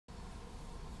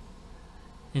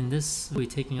In this, we'll be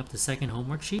taking up the second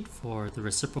homework sheet for the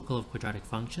reciprocal of quadratic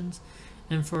functions.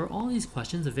 And for all these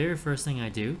questions, the very first thing I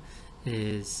do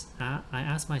is I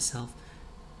ask myself,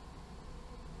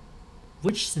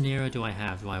 which scenario do I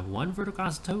have? Do I have one vertical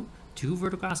asymptote, two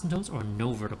vertical asymptotes, or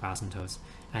no vertical asymptotes?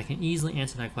 I can easily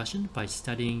answer that question by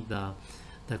studying the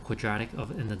quadratic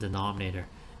in the denominator.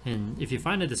 And if you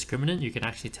find a discriminant, you can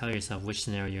actually tell yourself which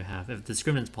scenario you have. If the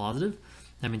discriminant is positive,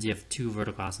 that means you have two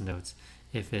vertical asymptotes.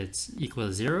 If it's equal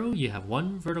to 0, you have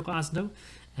one vertical asymptote.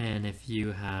 And if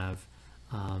you have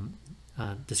a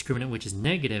discriminant which is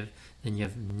negative, then you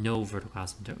have no vertical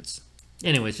asymptotes.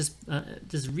 Anyways,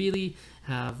 just really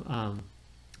have a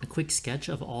quick sketch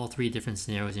of all three different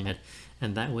scenarios in your head,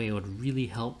 and that way it would really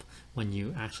help when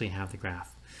you actually have the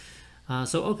graph.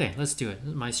 So okay, let's do it.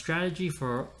 My strategy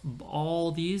for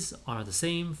all these are the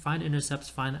same: find intercepts,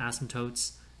 find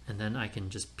asymptotes, and then I can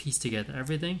just piece together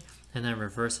everything and then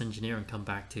reverse engineer and come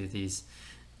back to these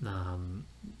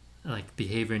like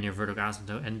behavior in your vertical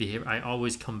asymptote and behavior. I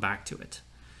always come back to it.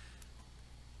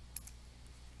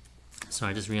 So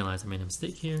I just realized I made a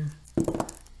mistake here.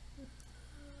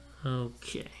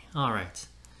 Okay, all right.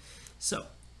 So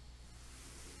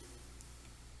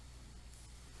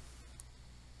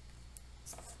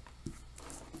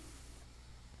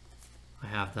I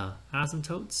have the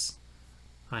asymptotes,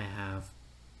 I have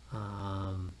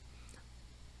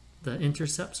the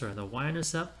intercepts or the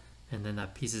y-intercept, and then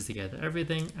that pieces together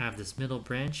everything. I have this middle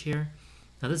branch here.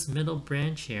 Now this middle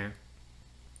branch here,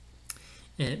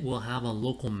 it will have a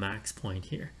local max point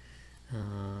here.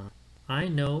 I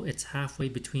know it's halfway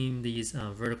between these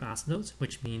vertical asymptotes,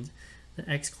 which means the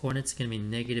x-coordinate is going to be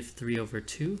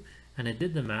 -3/2, and I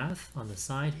did the math on the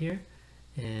side here,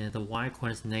 and the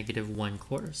y-coordinate is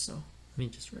 -1/4. So let me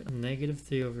just write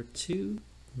 -3/2,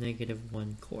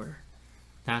 -1/4.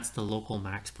 That's the local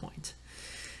max point.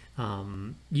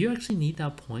 You actually need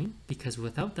that point because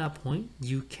without that point,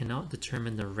 you cannot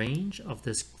determine the range of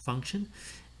this function,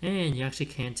 and you actually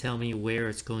can't tell me where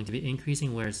it's going to be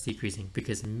increasing, where it's decreasing,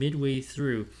 because midway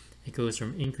through, it goes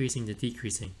from increasing to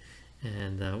decreasing.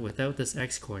 And without this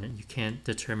x-coordinate, you can't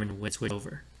determine when to switch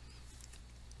over.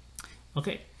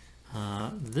 Okay,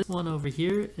 this one over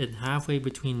here, it halfway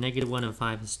between -1 and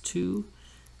 5 is 2.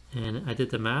 And I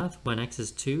did the math. When x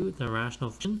is 2, the rational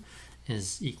function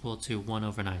is equal to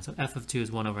 1/9. So f of 2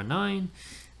 is 1/9,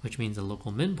 which means the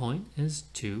local midpoint is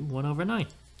 2, 1/9.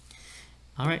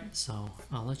 All right, so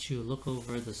I'll let you look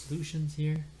over the solutions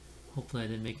here. Hopefully I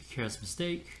didn't make a careless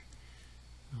mistake.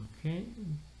 Okay.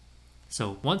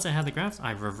 So once I have the graphs,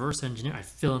 I reverse engineer. I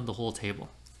fill in the whole table.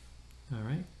 All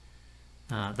right.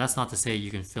 That's not to say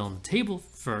you can fill in the table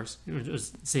first.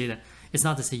 Just say that it's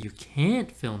not to say you can't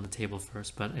fill in the table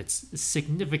first, but it's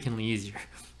significantly easier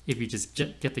if you just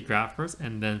get the graph first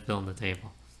and then fill in the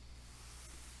table.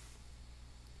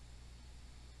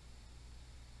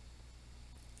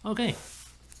 Okay,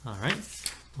 all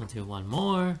right, we'll do one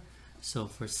more. So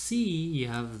for C, you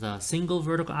have the single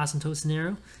vertical asymptote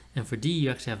scenario, and for D, you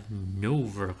actually have no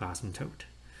vertical asymptote.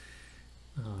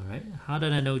 All right, how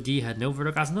did I know D had no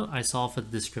vertical asymptote? I solved for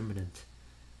the discriminant.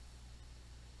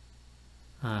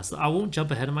 So I won't jump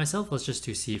ahead of myself. Let's just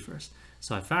do C first.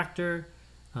 So I factor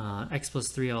x plus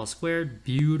 3 all squared.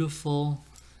 Beautiful.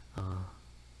 I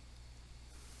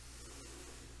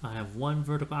have one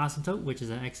vertical asymptote, which is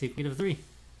an x equal to 3.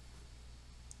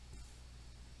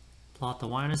 Plot the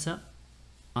y-intercept.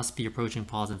 Must be approaching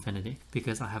positive infinity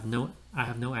because I have no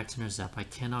x-intercept. I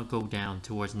cannot go down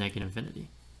towards -infinity.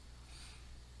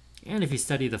 And if you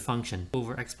study the function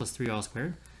over x plus 3 all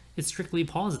squared, it's strictly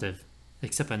positive,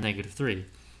 except at -3,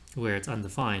 where it's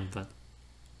undefined. But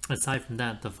aside from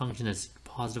that, the function is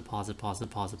positive, positive, positive,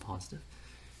 positive, positive.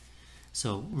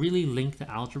 So really link the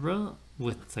algebra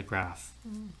with the graph.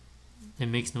 It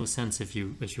makes no sense if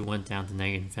you went down to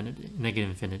negative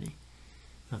infinity.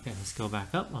 Okay, let's go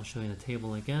back up. I'll show you the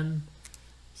table again.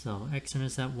 So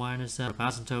x-intercept, y-intercept,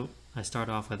 asymptote. I start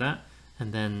off with that,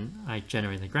 and then I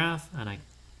generate the graph, and I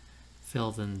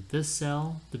filled in this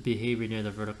cell, the behavior near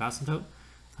the vertical asymptote.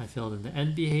 I filled in the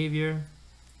end behavior.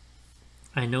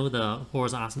 I know the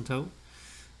horizontal asymptote.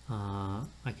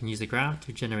 I can use the graph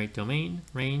to generate domain,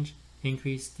 range,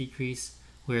 increase, decrease,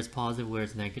 where it's positive, where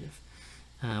it's negative.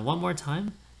 One more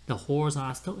time, the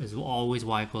horizontal asymptote is always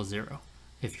y equals 0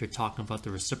 if you're talking about the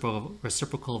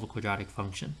reciprocal of a quadratic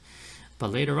function.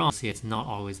 But later on, see, it's not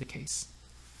always the case.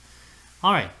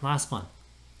 All right, last one.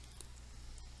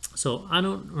 So I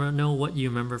don't know what you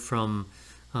remember from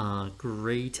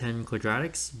grade 10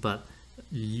 quadratics, but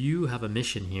you have a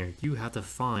mission here. You have to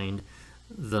find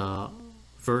the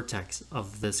vertex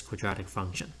of this quadratic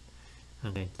function.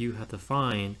 Okay, you have to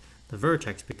find the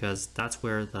vertex because that's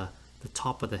where the the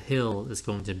top of the hill is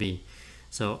going to be.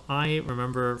 So I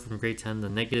remember from grade 10 the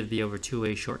negative b over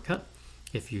 2a shortcut.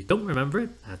 If you don't remember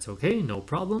it, that's okay, no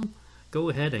problem. Go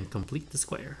ahead and complete the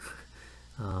square.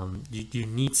 You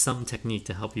need some technique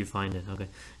to help you find it. Okay,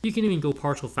 you can even go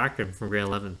partial factoring from grade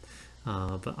 11,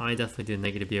 but I definitely did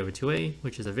negative b over 2a,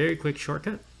 which is a very quick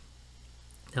shortcut.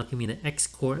 That'll give me the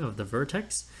x-coordinate of the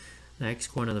vertex. The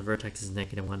x-coordinate of the vertex is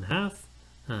negative 1/2.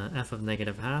 F of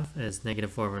negative half is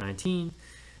negative 4 over 19.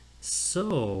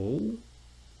 So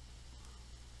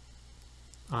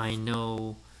I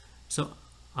know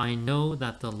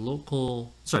that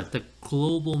the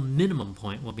global minimum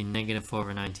point will be negative 4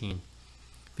 over 19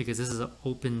 because this is an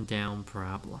open down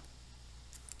parabola.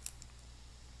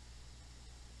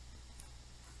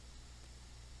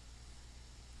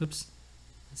 Oops.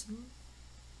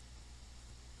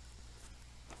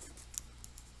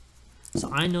 So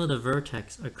I know the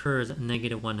vertex occurs at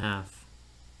negative 1/2.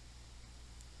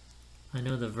 I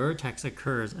know the vertex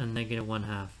occurs at negative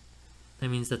 1/2. That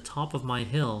means the top of my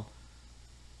hill,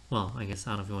 well, I guess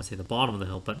I don't know if you want to say the bottom of the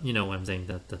hill, but you know what I'm saying,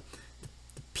 that the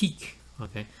peak,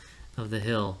 okay, of the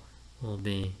hill will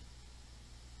be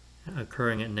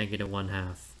occurring at negative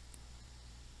 1/2.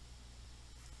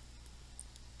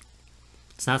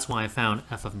 So that's why I found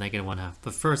f of negative 1/2.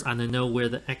 But first, I know where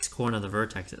the x-coordinate of the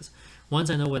vertex is. Once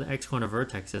I know where the x-coordinate of the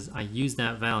vertex is, I use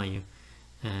that value,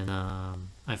 and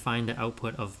I find the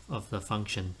output of the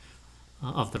function,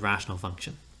 of the rational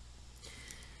function.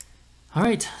 All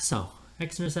right, so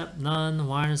x-intercept, none,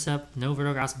 y-intercept, no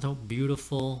vertical asymptote,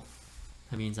 beautiful.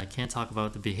 That means I can't talk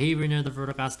about the behavior near the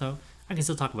vertical asymptote. I can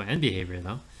still talk about end behavior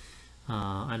though.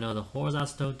 I know the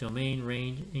horizontal asymptote, domain,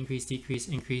 range, increase, decrease,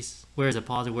 increase. Where is it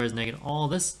positive, where is it negative? All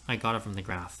this, I got it from the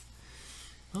graph.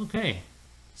 Okay,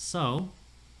 so,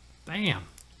 bam.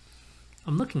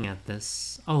 I'm looking at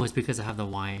this. Oh, it's because I have the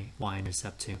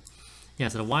y-intercept too. Yeah,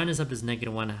 so the y-intercept is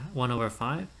negative 1 over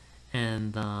 5,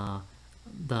 and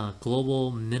the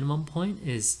global minimum point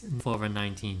is 4 over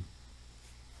 19.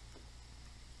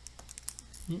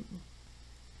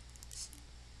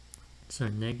 So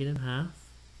negative half,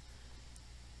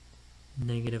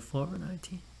 negative 4 over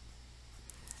 19.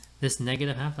 This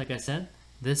negative half, like I said,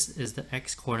 this is the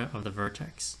x-coordinate of the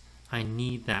vertex. I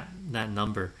need that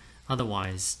number.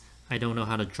 Otherwise, I don't know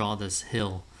how to draw this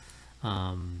hill.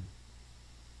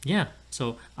 Yeah,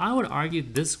 so I would argue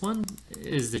this one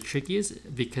is the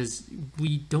trickiest because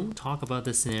we don't talk about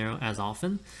this scenario as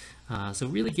often. So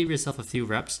really give yourself a few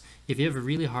reps. If you have a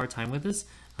really hard time with this,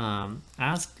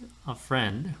 ask a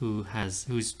friend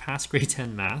who's passed grade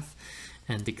 10 math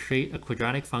and to create a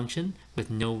quadratic function with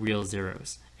no real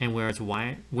zeros and where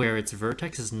its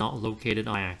vertex is not located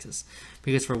on the y-axis.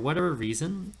 Because for whatever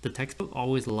reason, the textbook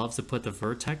always loves to put the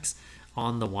vertex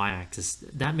on the y-axis.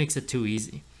 That makes it too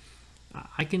easy.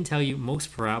 I can tell you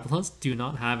most parabolas do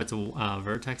not have its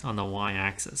vertex on the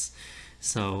y-axis.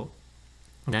 So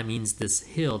that means this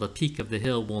hill, the peak of the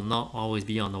hill, will not always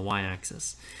be on the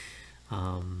y-axis.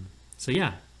 So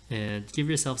yeah, give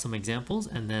yourself some examples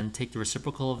and then take the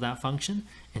reciprocal of that function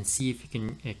and see if you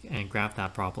can graph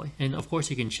that properly. And of course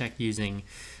you can check using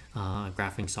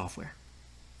graphing software.